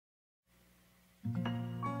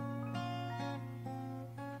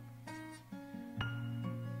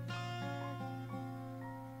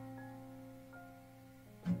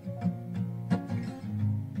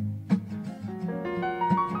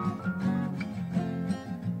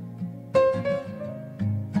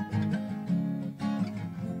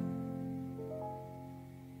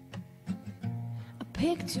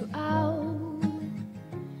picked you out.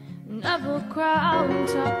 Never crowd and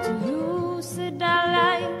talk to you. Said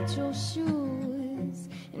I liked your shoes,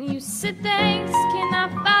 and you said thanks, can I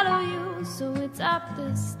follow you? So it's up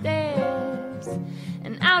the stairs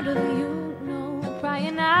and out of you, no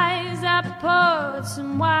prying eyes. I poured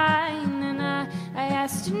some wine and I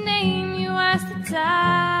asked your name, you asked the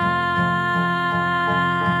time.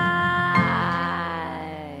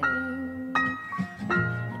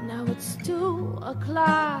 And now it's 2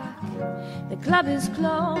 o'clock, the club is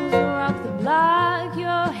closed, we're off the block.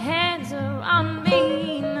 Your hands are on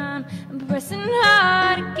me and I'm pressing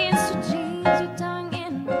hard against your jeans, your tongue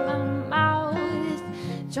in my mouth,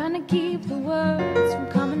 trying to keep the words from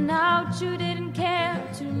coming out. You didn't care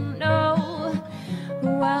to know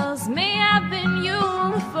who else may have been you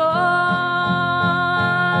before.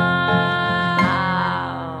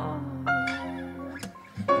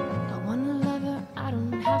 I want a lover I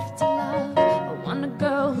don't have to love. I want a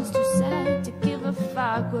girl who's too sad to give a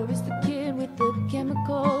fuck. Where is the kid with the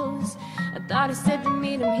chemicals? I thought he said to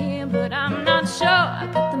meet him here, but I'm not sure. I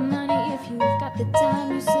got the money if you've got the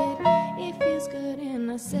time. You said it feels good,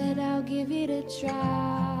 and I said I'll give it a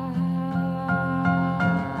try.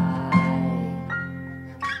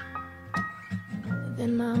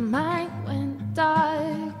 Then my mind went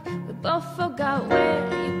dark. We both forgot where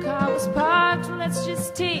your car was parked. Well, let's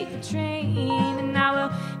just take the train, and now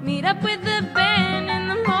we'll meet up with the band in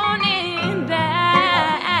the morning.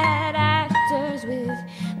 Bad actors with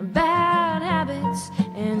bad habits,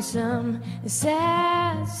 and some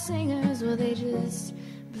sad singers, well, they just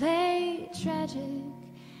play tragic.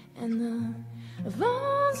 And the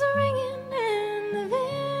phones are ringing and the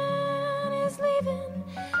van is leaving.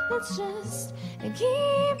 Let's just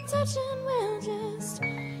keep touching, we'll just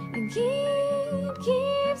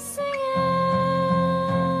keep singing.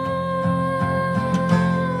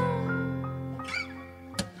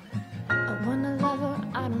 I want a lover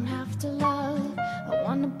I don't have to love. I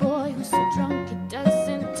want a boy who's so drunk he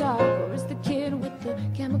doesn't talk. Or is the kid with the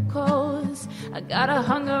chemicals? I got a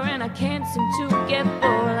hunger and I can't seem to get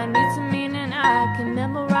full. I need some meaning I can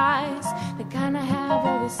memorize, the kind I have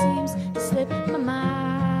always seems to slip my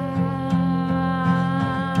mind.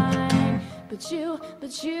 But you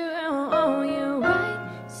write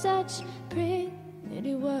such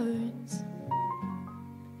pretty words,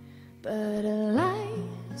 but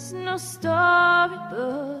life's no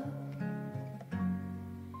storybook.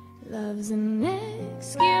 Love's an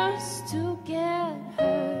excuse to get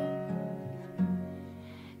hurt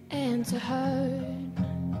and to hurt.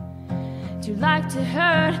 Do you like to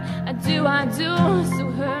hurt? I do,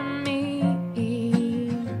 so hurt